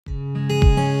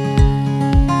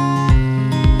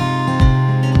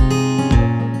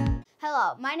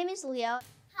Hello, my name is Leo.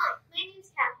 Hi, my name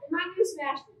is Catherine. My name is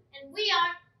Sebastian. And we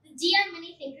are the DI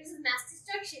Mini Thinkers of Mass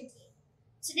Destruction team.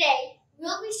 Today,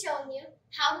 we'll be showing you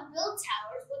how to build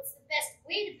towers, what's the best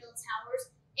way to build towers,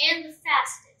 and the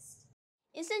fastest.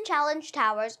 Instant Challenge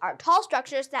towers are tall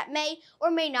structures that may or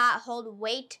may not hold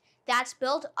weight that's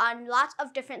built on lots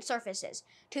of different surfaces.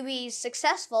 To be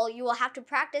successful, you will have to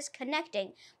practice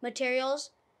connecting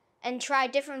materials and try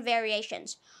different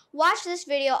variations. Watch this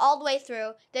video all the way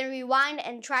through, then rewind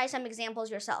and try some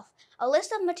examples yourself. A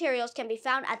list of materials can be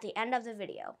found at the end of the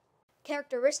video.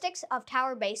 Characteristics of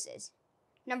tower bases.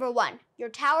 Number 1, your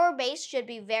tower base should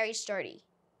be very sturdy.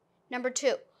 Number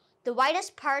 2, the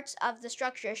widest parts of the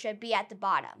structure should be at the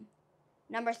bottom.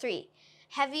 Number 3,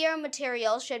 heavier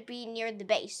materials should be near the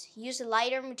base. Use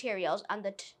lighter materials on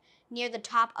near the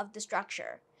top of the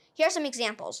structure. Here are some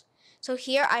examples. So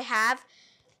here I have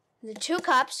the 2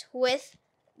 cups with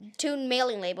 2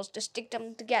 mailing labels to stick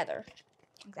them together,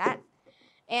 like that.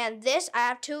 And this, I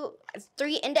have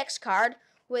 3 index card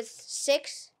with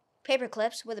 6 paper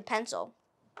clips with a pencil.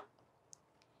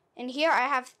 And here I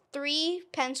have 3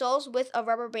 pencils with a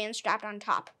rubber band strapped on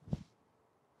top.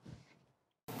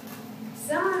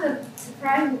 Some of the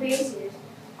surprising bases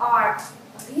are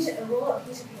a roll-up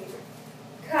piece of paper,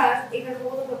 because it can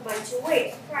hold up a bunch of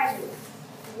weight, surprisingly.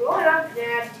 Roll it up and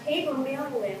add tape or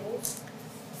mailing labels.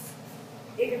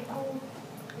 It can hold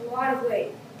a lot of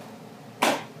weight.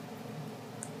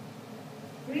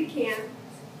 3 cans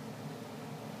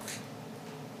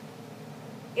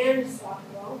and a soccer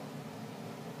ball.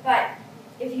 But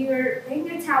if you're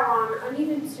making a tower on an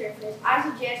uneven surface, I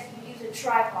suggest you use a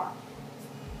tripod.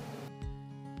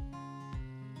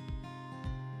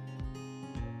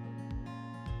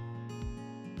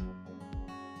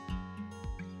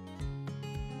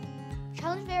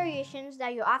 Challenge variations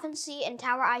that you often see in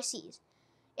tower ICs.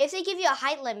 If they give you a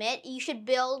height limit, you should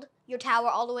build your tower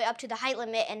all the way up to the height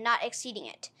limit and not exceeding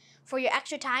it. For your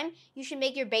extra time, you should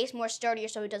make your base more sturdier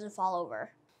so it doesn't fall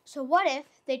over. So what if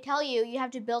they tell you you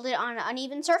have to build it on an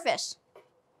uneven surface?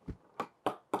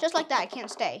 Just like that, it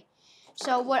can't stay.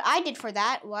 So what I did for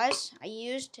that was I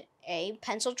used a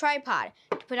pencil tripod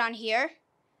to put on here,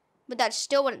 but that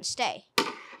still wouldn't stay.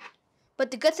 But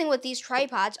the good thing with these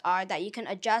tripods are that you can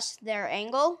adjust their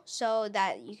angle so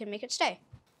that you can make it stay.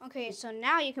 Okay, so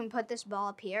now you can put this ball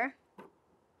up here,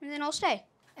 and then it'll stay.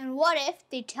 And what if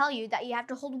they tell you that you have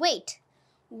to hold weight?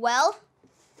 Well,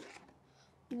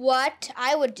 what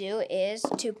I would do is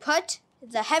to put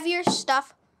the heavier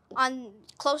stuff on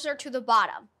closer to the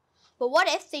bottom. But what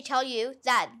if they tell you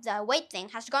that the weight thing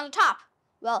has to go on the top?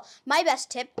 Well, my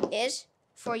best tip is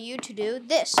for you to do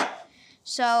this.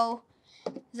 So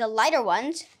the lighter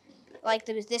ones, like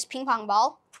this ping pong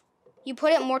ball, you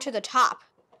put it more to the top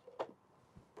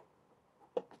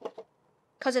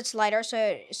because it's lighter,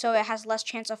 so it has less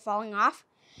chance of falling off.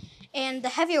 And the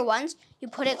heavier ones, you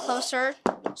put it closer,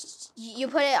 you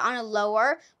put it on a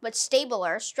lower but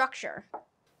stabler structure.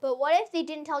 But what if they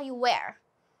didn't tell you where?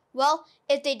 Well,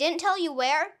 if they didn't tell you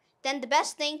where, then the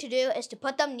best thing to do is to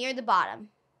put them near the bottom.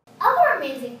 Other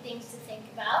amazing things to think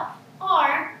about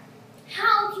are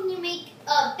how can you make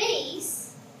a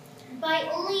base by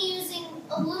only using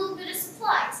a little bit of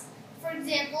supplies? For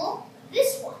example,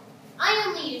 this one. I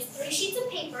only used 3 sheets of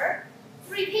paper,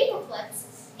 3 paper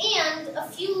clips, and a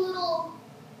few little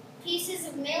pieces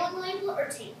of mailing label or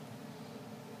tape.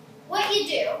 What you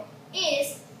do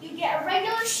is you get a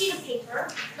regular sheet of paper,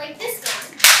 like this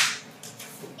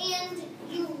one, and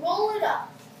you roll it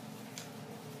up,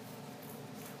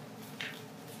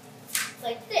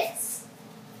 like this.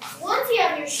 Once you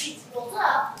have your sheets rolled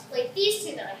up, like these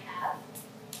 2 that I have,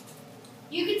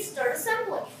 you can start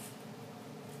assembling.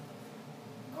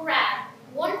 Grab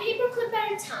 1 paper clip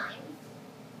at a time,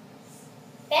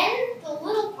 bend the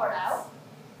little part out,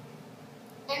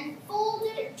 and fold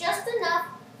it just enough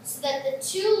so that the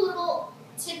 2 little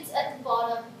tips at the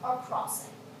bottom are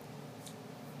crossing.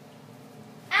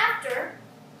 After,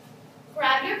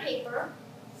 grab your paper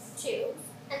tubes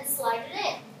and slide it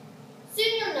in.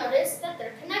 Soon you'll notice that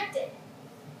they're connected.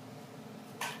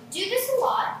 Do this a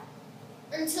lot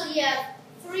until you have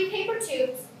 3 paper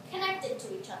tubes connected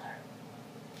to each other.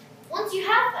 Once you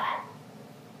have that,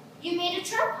 you made a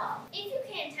tripod. If you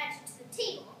can't attach it to the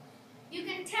table, you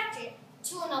can attach it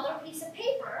to another piece of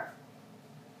paper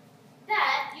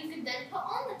that you could then put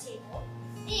on the table,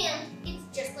 and it's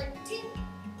just like the table.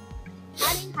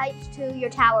 Adding heights to your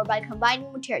tower by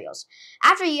combining materials.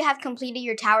 After you have completed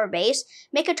your tower base,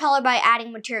 make it taller by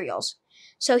adding materials.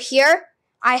 So here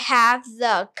I have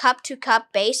the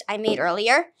cup-to-cup base I made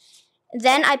earlier.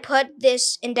 Then I put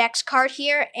this index card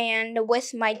here, and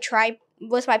with my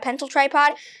pencil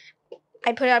tripod,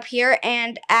 I put it up here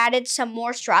and added some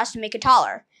more straws to make it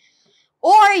taller.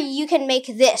 Or you can make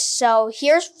this. So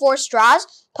here's 4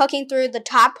 straws poking through the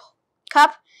top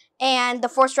cup and the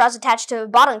 4 straws attached to the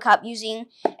bottom cup using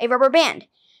a rubber band.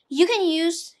 You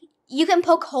can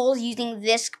poke holes using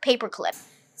this paper clip.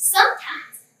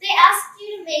 Sometimes they ask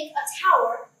you to make a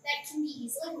tower that can be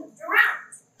easily moved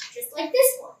around, just like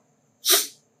this one.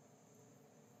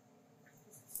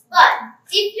 But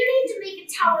if you need to make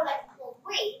a tower that can hold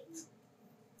weight,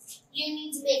 you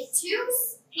need to make 2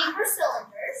 paper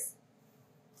cylinders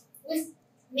with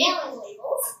mailing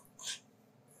labels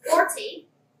or tape.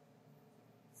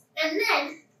 And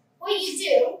then what you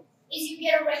do is you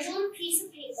get a regular piece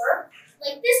of paper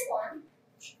like this one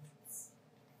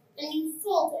and you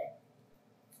fold it.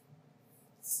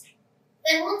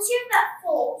 Then once you have that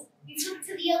fold, you flip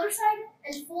to the other side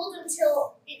and fold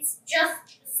until it's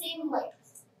just the same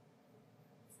length.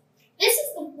 This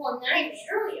is the one that I made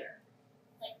earlier,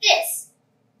 like this.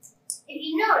 If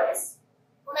you notice,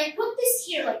 when I put this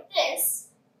here like this,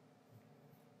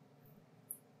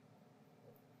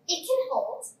 it can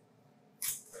hold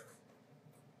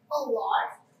a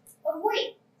lot of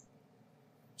weight.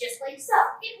 Just like so.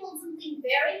 It holds something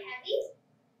very heavy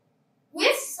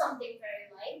with something very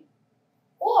light,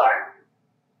 or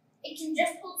it can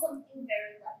just hold something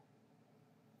very light.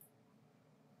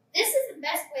 This is the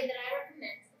best way that I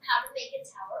recommend of how to make a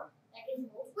tower that can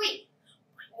hold weight.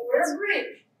 Or a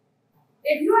bridge.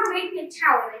 If you are making a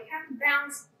tower that you have to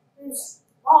bounce this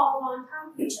all on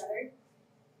top of each other,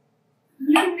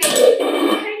 you can make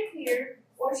it pretty clear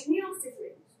or Chenille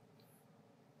stitches.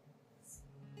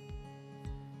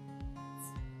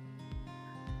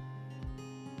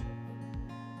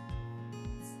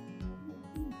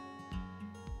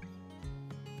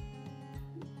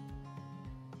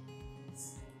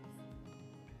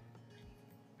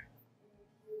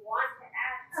 Want to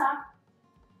add up,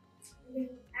 you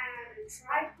can add a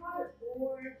tripod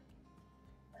or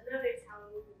another tower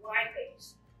with a wide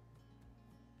base.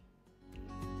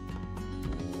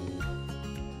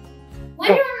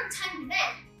 When you're on a timed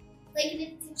event, like an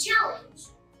instant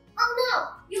challenge, oh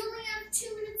no, you only have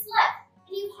 2 minutes left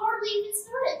and you hardly even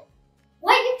started.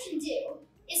 What you can do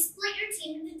is split your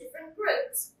team into different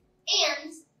groups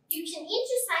and you can each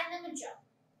assign them a job.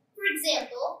 For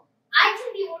example, I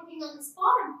can be working on this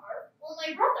bottom part while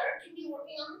my brother can be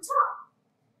working on the top.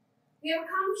 We have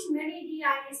accomplished many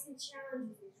DI instant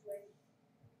challenges this way,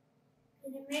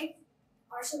 and it makes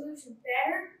our solution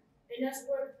better and us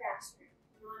work faster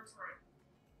and on time.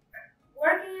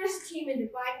 Working as a team and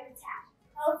dividing the task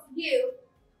helps you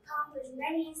accomplish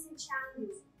many instant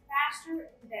challenges faster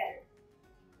and better.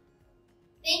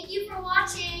 Thank you for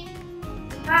watching.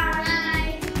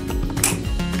 Bye. Bye.